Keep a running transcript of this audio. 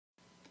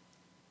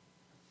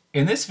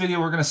In this video,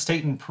 we're going to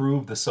state and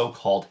prove the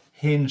so-called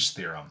Hinge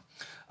theorem,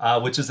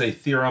 which is a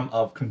theorem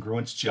of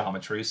congruence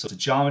geometry. So it's a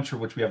geometry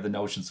which we have the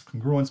notions of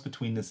congruence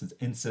between this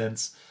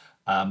incidents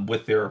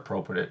with their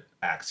appropriate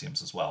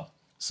axioms as well.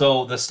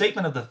 So the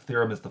statement of the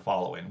theorem is the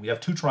following. We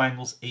have two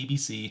triangles,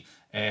 ABC,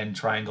 and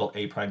triangle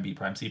A prime, B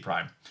prime, C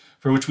prime,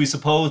 for which we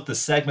suppose the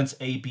segments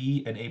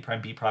AB and A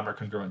prime, B prime are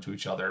congruent to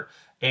each other,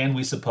 and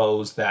we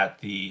suppose that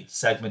the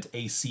segment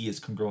AC is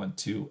congruent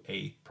to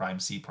A prime,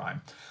 C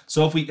prime.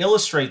 So if we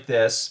illustrate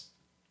this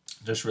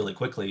just really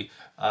quickly,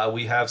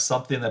 we have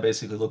something that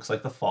basically looks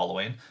like the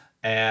following,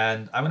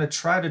 and I'm going to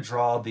try to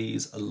draw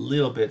these a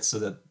little bit so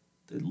that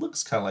it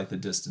looks kind of like the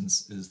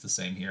distance is the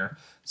same here.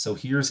 So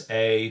here's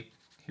A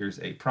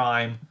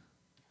prime,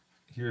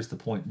 here's the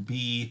point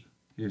B,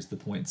 here's the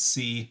point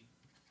C,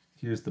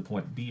 here's the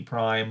point B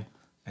prime,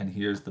 and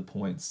here's the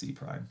point C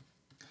prime.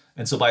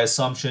 And so by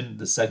assumption,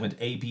 the segment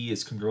AB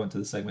is congruent to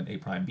the segment A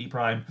prime B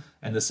prime,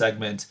 and the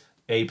segment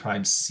A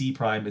prime C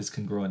prime is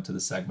congruent to the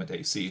segment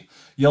AC.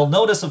 You'll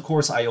notice, of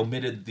course, I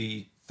omitted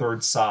the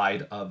third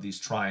side of these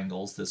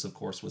triangles. This, of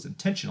course, was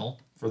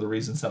intentional for the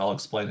reasons that I'll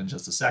explain in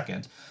just a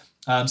second.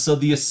 So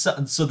the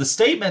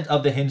statement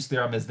of the Hinge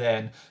theorem is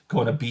then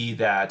going to be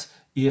that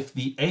if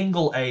the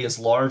angle A is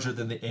larger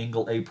than the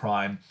angle A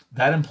prime,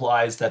 that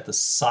implies that the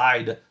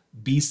side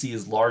BC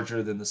is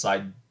larger than the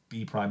side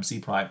B prime C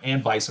prime,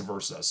 and vice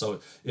versa. So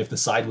if the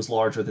side was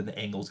larger, then the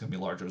angle is going to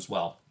be larger as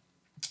well.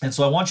 And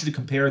so I want you to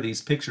compare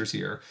these pictures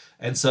here.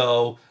 And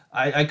so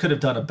I could have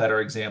done a better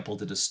example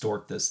to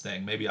distort this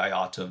thing. Maybe I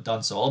ought to have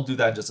done so. I'll do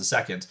that in just a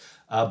second.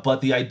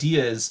 But the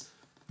idea is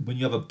when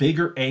you have a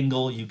bigger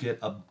angle, you get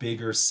a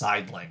bigger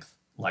side length,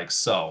 like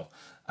so.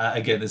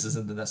 Again, this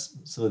isn't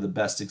necessarily the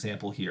best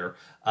example here,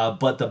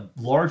 but the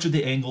larger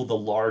the angle, the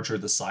larger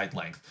the side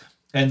length.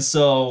 And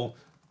so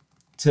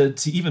to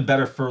even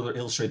better further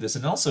illustrate this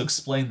and also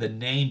explain the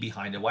name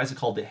behind it, why is it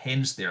called the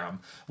Hinge theorem?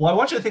 Well, I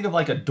want you to think of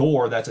like a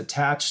door that's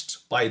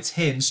attached by its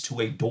hinge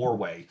to a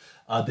doorway.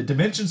 The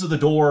dimensions of the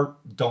door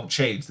don't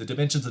change. The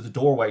dimensions of the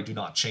doorway do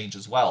not change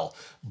as well.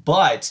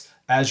 But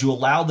as you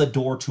allow the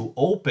door to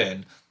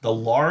open, the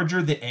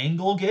larger the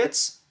angle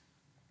gets,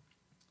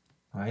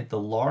 right? The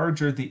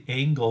larger the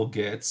angle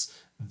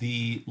gets,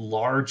 the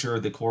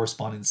larger the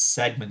corresponding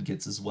segment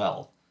gets as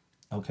well.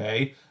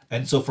 Okay?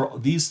 And so for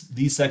these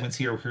segments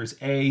here,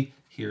 here's A,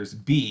 here's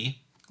B,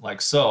 like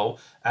so.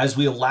 As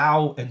we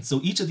allow, and so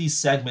each of these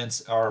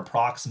segments are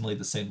approximately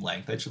the same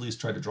length. I should at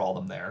least try to draw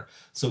them there.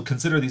 So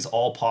consider these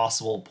all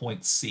possible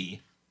points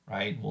C,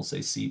 right? We'll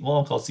say C, well,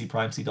 I'll call C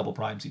prime, C double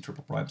prime, C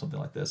triple prime, something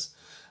like this.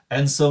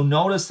 And so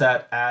notice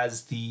that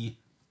as the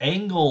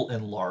angle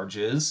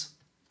enlarges,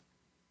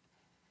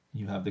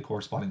 you have the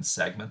corresponding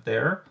segment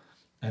there.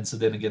 And so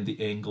then again,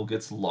 the angle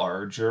gets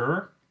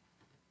larger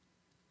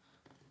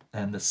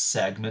and the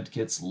segment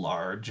gets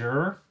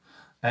larger.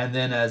 And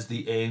then as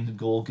the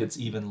angle gets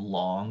even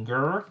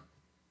longer,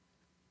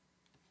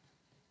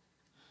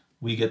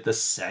 we get the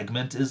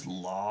segment is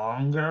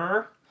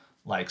longer,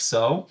 like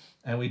so.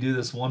 And we do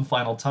this one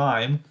final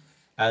time.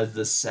 As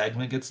the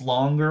segment gets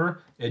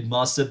longer, it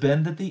must have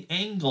been that the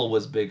angle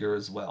was bigger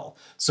as well.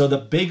 So the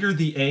bigger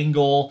the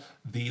angle,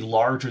 the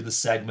larger the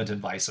segment,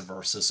 and vice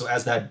versa. So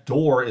as that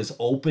door is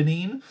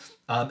opening,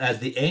 as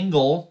the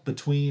angle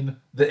between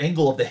the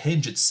angle of the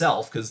hinge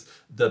itself, because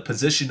the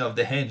position of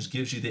the hinge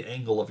gives you the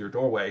angle of your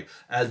doorway,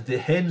 as the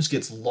hinge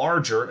gets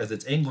larger, as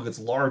its angle gets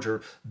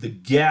larger, the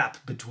gap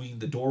between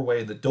the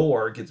doorway and the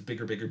door gets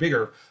bigger, bigger,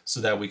 bigger,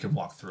 so that we can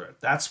walk through it.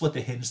 That's what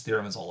the Hinge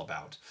theorem is all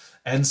about.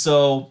 And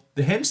so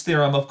the Hinge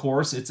theorem, of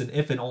course, it's an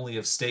if and only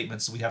if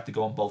statement, so we have to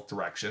go in both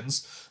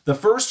directions. The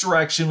first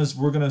direction is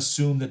we're going to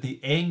assume that the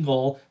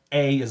angle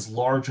A is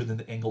larger than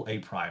the angle A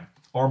prime.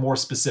 Or more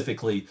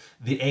specifically,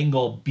 the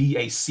angle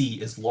BAC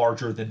is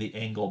larger than the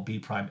angle B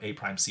prime, A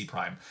prime, C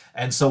prime.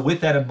 And so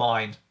with that in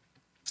mind,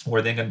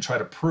 we're then going to try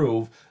to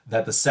prove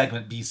that the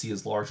segment BC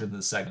is larger than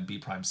the segment B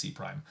prime, C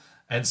prime.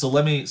 And so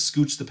let me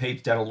scooch the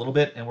page down a little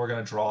bit, and we're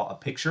going to draw a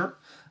picture.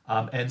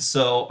 And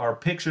so our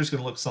picture is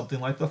going to look something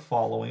like the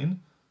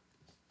following.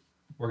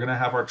 We're going to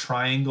have our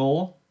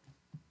triangle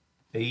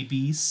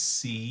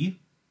ABC.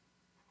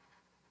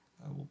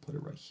 I will put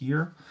it right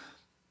here.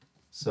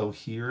 So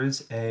here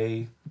is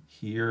A,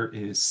 here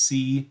is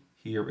C,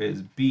 here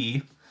is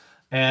B.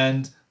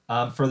 And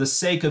for the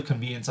sake of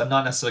convenience, I'm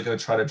not necessarily going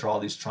to try to draw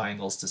these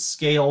triangles to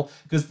scale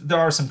because there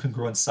are some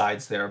congruent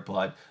sides there,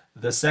 but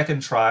the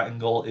second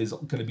triangle is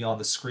going to be on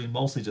the screen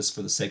mostly just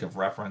for the sake of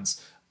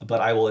reference, but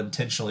I will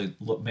intentionally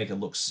make it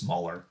look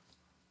smaller.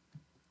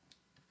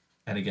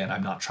 And again,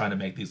 I'm not trying to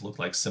make these look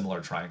like similar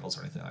triangles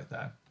or anything like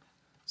that.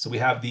 So we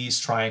have these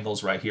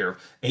triangles right here,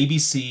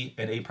 ABC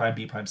and A prime,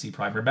 B prime, C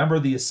prime. Remember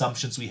the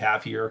assumptions we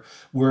have here.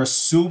 We're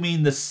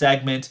assuming the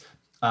segment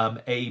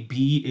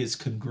AB is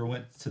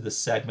congruent to the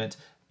segment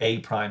A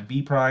prime,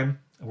 B prime.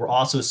 We're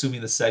also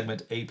assuming the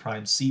segment A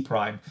prime, C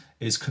prime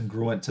is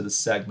congruent to the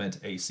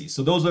segment AC.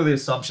 So those are the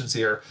assumptions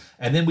here.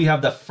 And then we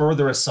have the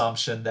further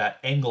assumption that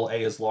angle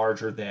A is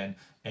larger than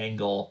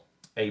angle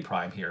A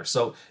prime here.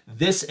 So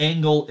this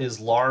angle is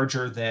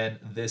larger than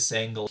this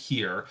angle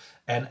here.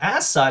 And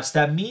as such,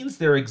 that means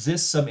there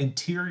exists some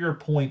interior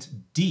point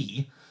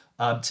D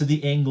to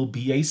the angle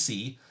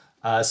BAC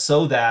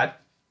so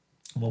that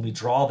when we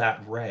draw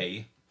that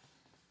ray,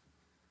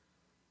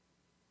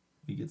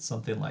 we get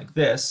something like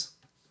this.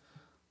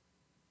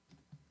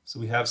 So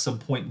we have some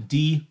point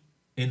D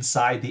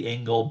inside the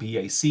angle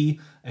BAC.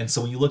 And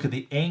so when you look at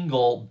the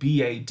angle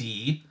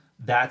BAD,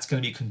 that's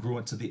going to be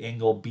congruent to the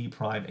angle B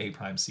prime, A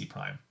prime, C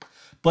prime.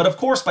 But of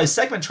course, by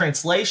segment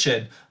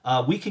translation,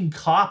 we can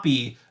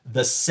copy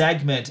the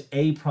segment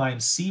A prime,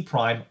 C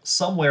prime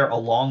somewhere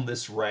along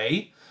this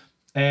ray.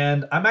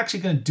 And I'm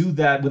actually going to do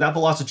that without the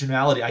loss of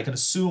generality. I can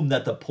assume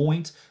that the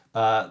point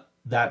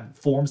that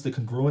forms the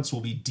congruence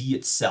will be D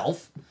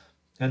itself.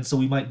 And so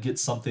we might get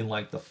something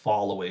like the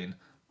following.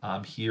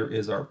 Here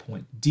is our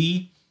point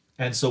D.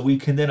 And so we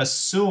can then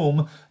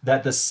assume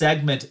that the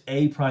segment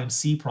A prime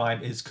C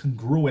prime is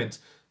congruent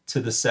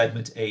to the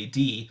segment AD,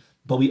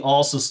 but we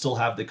also still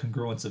have the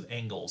congruence of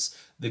angles.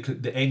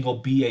 The angle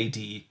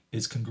BAD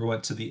is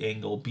congruent to the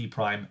angle B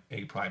prime,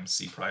 A prime,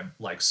 C prime,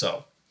 like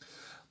so.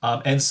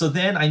 And so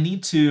then I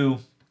need to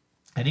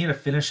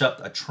finish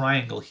up a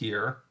triangle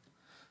here.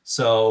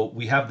 So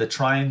we have the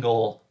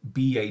triangle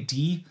BAD,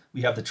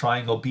 we have the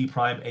triangle B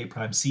prime, A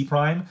prime, C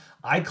prime.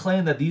 I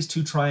claim that these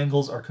two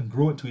triangles are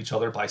congruent to each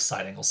other by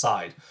side angle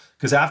side.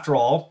 Because after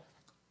all,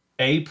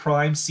 A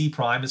prime, C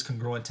prime is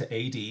congruent to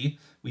AD.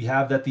 We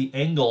have that the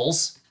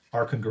angles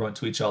are congruent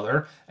to each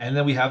other. And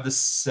then we have the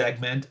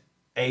segment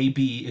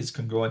AB is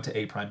congruent to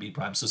A prime, B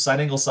prime. So side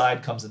angle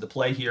side comes into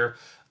play here.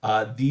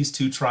 These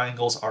two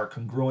triangles are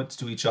congruent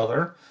to each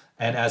other.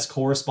 And as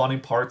corresponding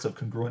parts of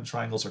congruent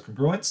triangles are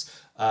congruents,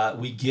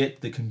 we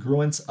get the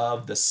congruence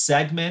of the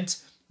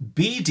segment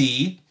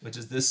BD, which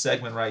is this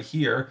segment right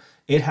here.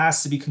 It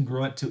has to be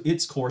congruent to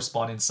its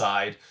corresponding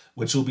side,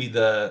 which would be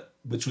the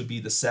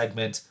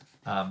segment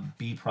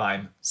B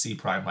prime, C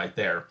prime right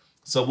there.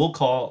 So we'll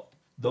call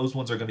those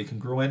ones are going to be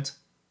congruent.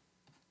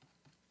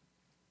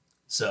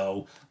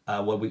 So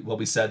what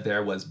we said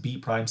there was B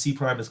prime, C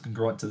prime is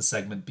congruent to the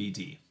segment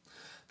BD.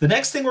 The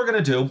next thing we're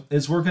going to do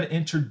is we're going to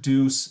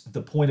introduce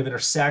the point of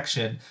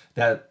intersection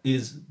that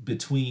is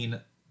between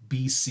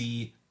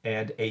BC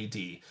and AD.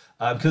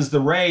 Because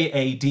the ray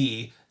AD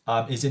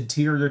is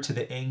interior to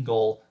the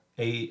angle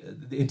BAC,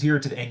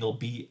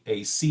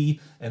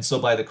 and so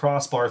by the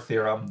crossbar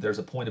theorem, there's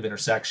a point of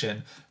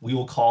intersection. We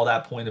will call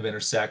that point of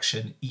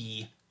intersection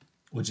E,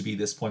 which would be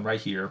this point right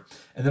here.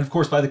 And then, of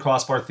course, by the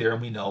crossbar theorem,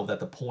 we know that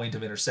the point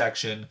of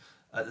intersection,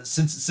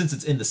 since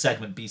it's in the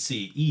segment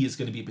BC, E is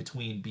going to be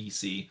between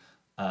BC,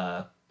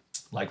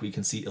 like we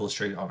can see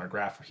illustrated on our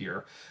graph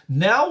here.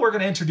 Now we're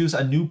going to introduce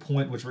a new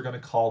point, which we're going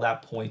to call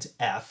that point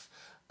F,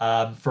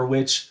 for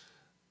which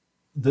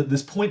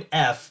this point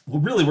F,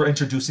 well, really we're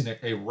introducing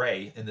a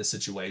ray in this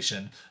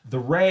situation. The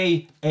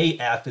ray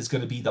AF is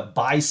going to be the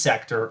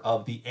bisector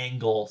of the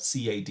angle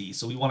CAD.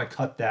 So we want to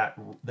cut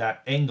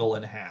that angle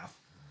in half.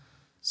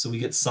 So we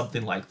get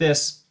something like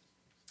this,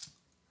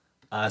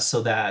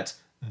 so that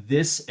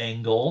this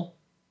angle,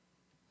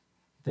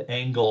 the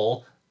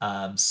angle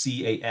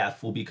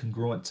CAF, will be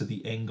congruent to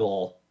the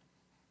angle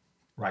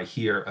right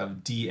here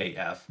of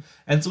DAF.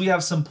 And so we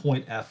have some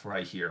point F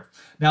right here.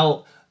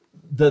 Now,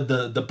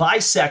 the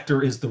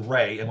bisector is the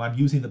ray, and I'm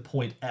using the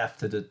point F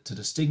to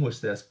distinguish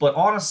this. But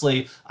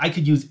honestly, I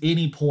could use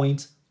any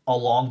point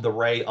along the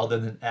ray other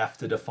than F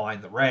to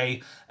define the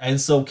ray.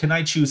 And so can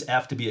I choose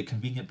F to be a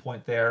convenient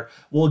point there?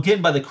 Well,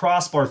 again, by the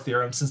crossbar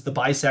theorem, since the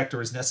bisector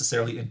is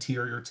necessarily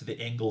interior to the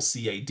angle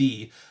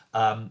CAD,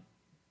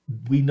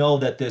 we know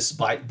that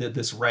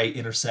this ray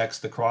intersects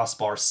the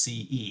crossbar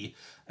CE.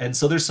 And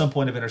so there's some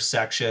point of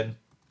intersection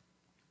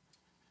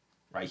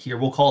right here.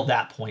 We'll call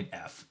that point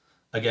F.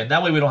 Again,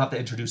 that way we don't have to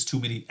introduce too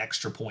many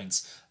extra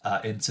points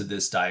into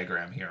this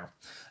diagram here.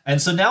 And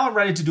so now I'm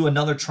ready to do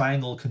another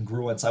triangle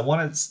congruence. I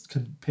want to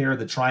compare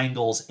the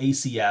triangles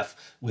ACF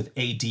with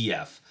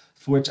ADF,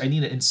 for which I need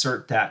to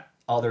insert that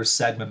other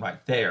segment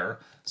right there.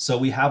 So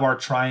we have our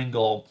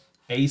triangle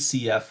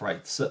ACF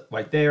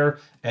right there,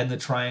 and the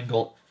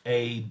triangle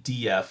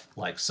ADF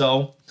like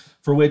so,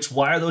 for which,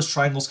 why are those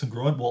triangles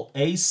congruent? Well,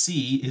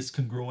 AC is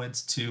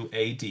congruent to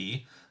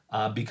AD.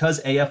 Because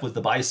AF was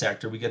the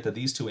bisector, we get that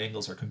these two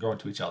angles are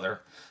congruent to each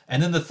other.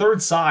 And then the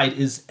third side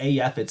is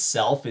AF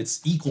itself. It's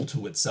equal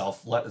to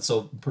itself,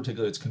 so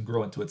particularly it's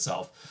congruent to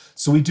itself.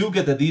 So we do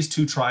get that these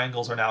two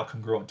triangles are now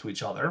congruent to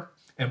each other.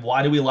 And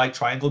why do we like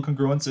triangle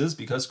congruences?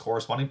 Because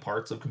corresponding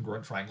parts of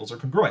congruent triangles are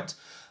congruent.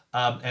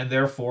 And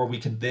therefore, we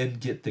can then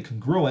get the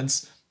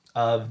congruence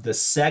of the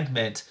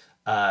segment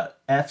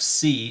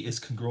FC is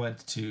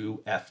congruent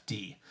to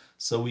FD.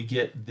 So we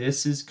get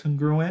this is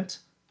congruent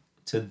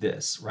to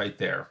this right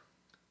there.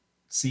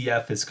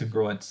 CF is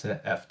congruent to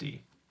FD.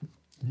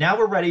 Now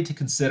we're ready to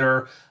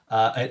consider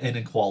an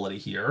inequality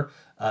here,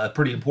 a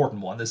pretty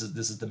important one. This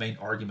is the main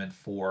argument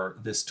for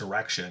this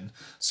direction.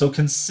 So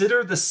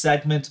consider the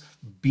segment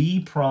B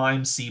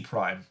prime C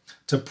prime.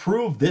 To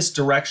prove this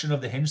direction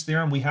of the Hinge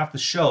theorem, we have to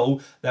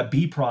show that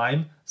B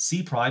prime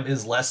C prime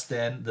is less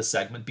than the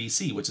segment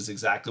BC, which is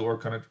exactly what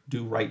we're going to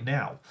do right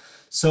now.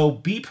 So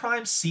B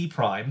prime C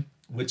prime,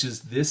 which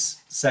is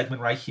this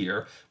segment right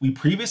here, we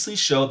previously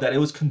showed that it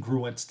was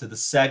congruent to the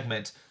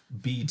segment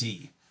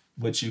BD,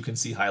 which you can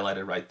see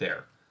highlighted right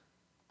there.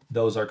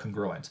 Those are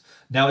congruent.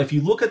 Now, if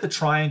you look at the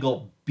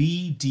triangle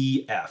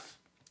BDF,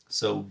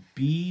 so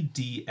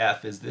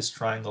BDF is this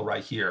triangle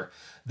right here,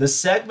 the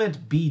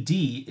segment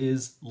BD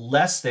is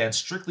less than,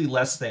 strictly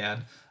less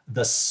than,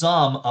 the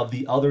sum of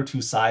the other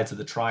two sides of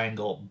the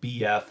triangle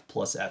BF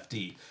plus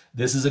FD.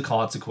 This is a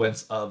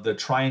consequence of the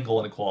triangle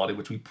inequality,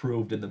 which we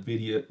proved in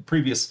the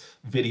previous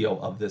video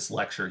of this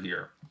lecture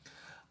here.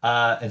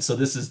 And so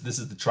this is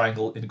the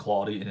triangle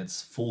inequality in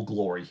its full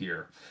glory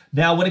here.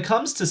 Now, when it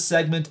comes to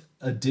segment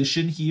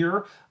addition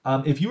here,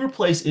 if you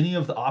replace any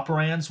of the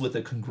operands with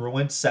a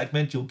congruent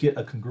segment, you'll get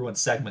a congruent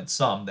segment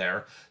sum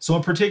there. So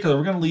in particular,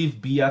 we're going to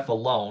leave BF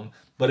alone.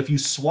 But if you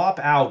swap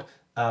out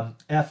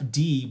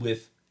FD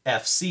with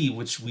FC,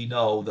 which we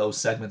know those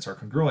segments are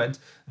congruent,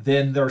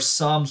 then their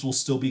sums will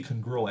still be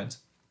congruent.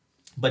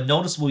 But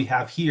notice what we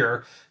have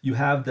here. You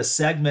have the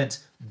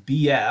segment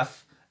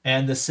BF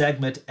and the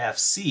segment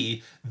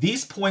FC.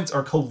 These points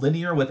are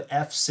collinear with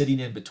F sitting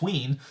in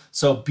between.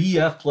 So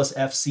BF plus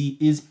FC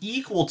is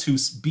equal to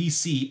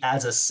BC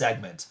as a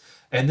segment.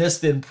 And this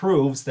then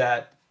proves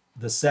that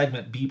the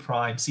segment B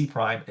prime C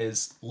prime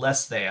is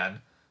less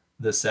than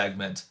the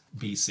segment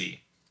BC.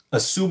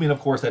 Assuming, of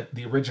course, that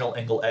the original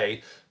angle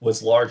A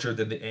was larger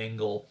than the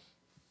angle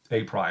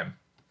A prime.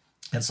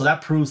 And so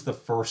that proves the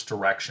first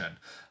direction,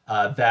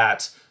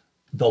 that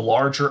the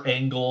larger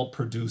angle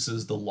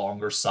produces the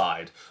longer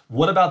side.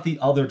 What about the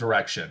other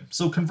direction?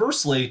 So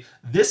conversely,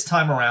 this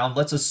time around,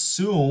 let's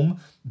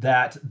assume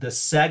that the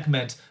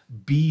segment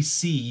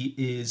BC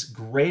is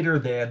greater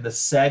than the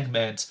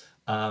segment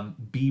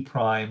B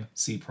prime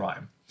C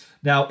prime.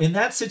 Now, in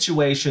that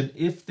situation,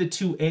 if the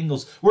two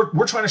angles,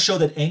 we're trying to show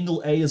that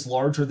angle A is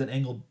larger than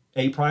angle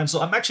A prime.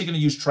 So I'm actually going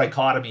to use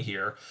trichotomy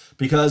here,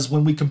 because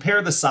when we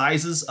compare the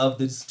sizes of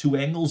these two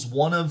angles,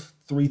 one of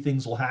three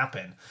things will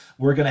happen.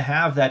 We're going to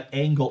have that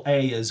angle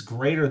A is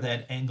greater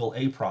than angle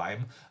A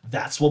prime.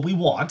 That's what we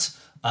want.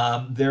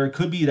 There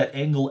could be that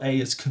angle A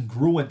is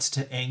congruent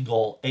to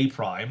angle A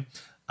prime.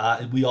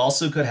 We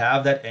also could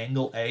have that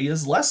angle A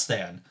is less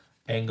than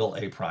angle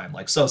A prime,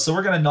 like so. So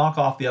we're going to knock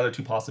off the other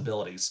two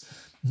possibilities.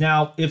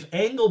 Now, if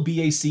angle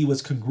BAC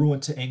was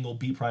congruent to angle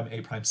B prime, A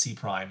prime, C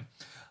prime,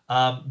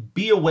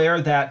 be aware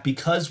that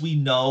because we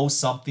know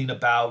something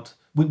about,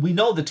 we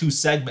know the two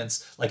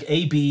segments, like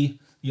AB,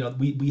 you know,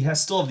 we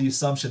still have the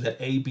assumption that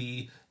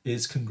AB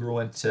is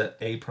congruent to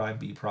A prime,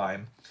 B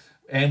prime.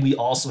 And we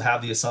also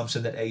have the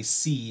assumption that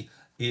AC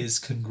is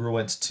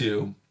congruent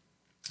to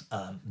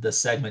the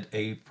segment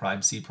A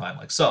prime, C prime,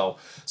 like so.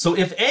 So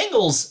if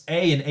angles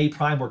A and A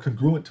prime were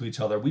congruent to each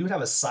other, we would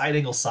have a side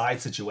angle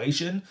side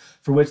situation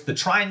for which the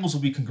triangles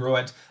would be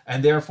congruent,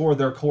 and therefore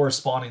their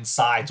corresponding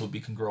sides would be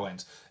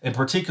congruent. In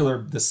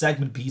particular, the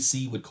segment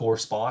BC would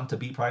correspond to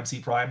B prime, C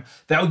prime.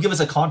 That would give us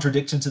a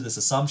contradiction to this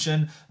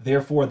assumption.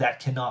 Therefore, that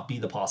cannot be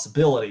the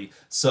possibility.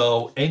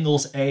 So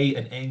angles A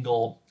and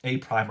angle A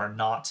prime are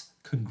not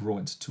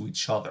congruent to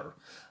each other.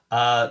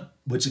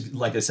 Which,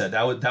 like I said,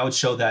 that would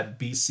show that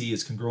BC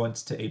is congruent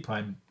to A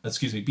prime,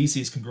 excuse me,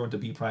 BC is congruent to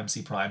B prime,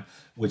 C prime,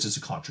 which is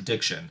a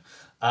contradiction.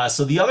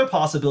 So the other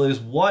possibility is,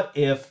 what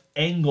if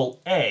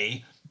angle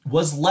A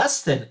was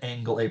less than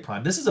angle A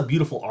prime? This is a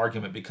beautiful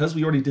argument because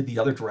we already did the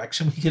other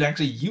direction. We can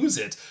actually use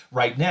it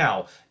right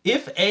now.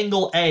 If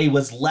angle A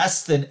was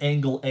less than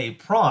angle A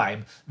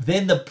prime,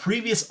 then the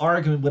previous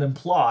argument would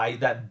imply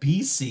that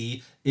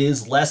BC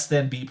is less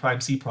than B prime,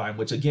 C prime,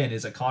 which again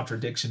is a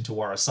contradiction to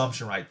our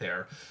assumption right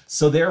there.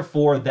 So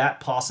therefore, that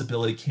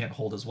possibility can't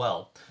hold as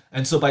well.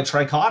 And so by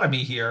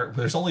trichotomy here,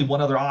 there's only one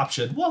other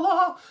option.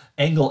 Voila!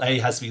 Angle A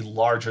has to be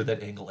larger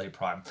than angle A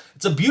prime.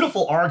 It's a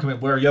beautiful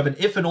argument where you have an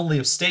if and only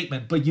if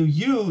statement, but you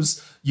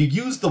use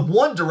the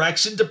one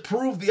direction to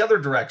prove the other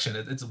direction.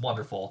 It's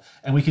wonderful.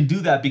 And we can do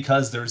that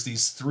because there's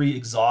these three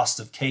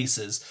exhaustive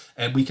cases,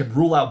 and we can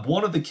rule out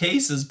one of the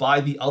cases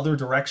by the other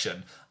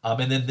direction.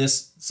 And then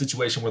this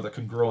situation where they're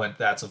congruent,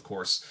 that's of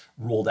course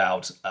ruled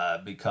out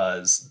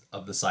because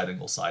of the side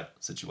angle side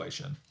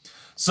situation.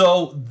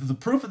 So the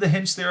proof of the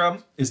Hinge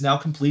theorem is now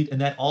complete,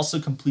 and that also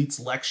completes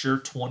lecture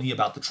 20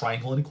 about the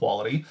triangle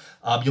inequality.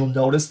 You'll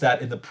notice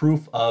that in the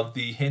proof of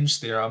the Hinge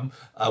theorem,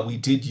 we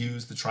did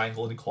use the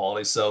triangle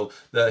inequality. So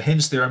the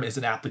Hinge theorem is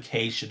an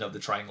application of the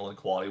triangle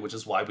inequality, which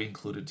is why we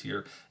included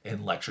here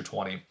in lecture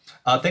 20.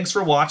 Thanks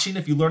for watching.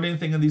 If you learned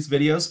anything in these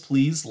videos,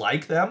 please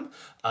like them.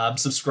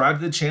 Subscribe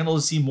to the channel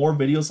to see more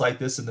videos like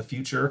this in the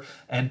future,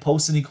 and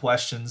post any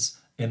questions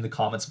in the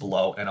comments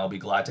below, and I'll be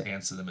glad to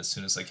answer them as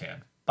soon as I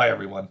can. Bye,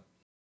 everyone.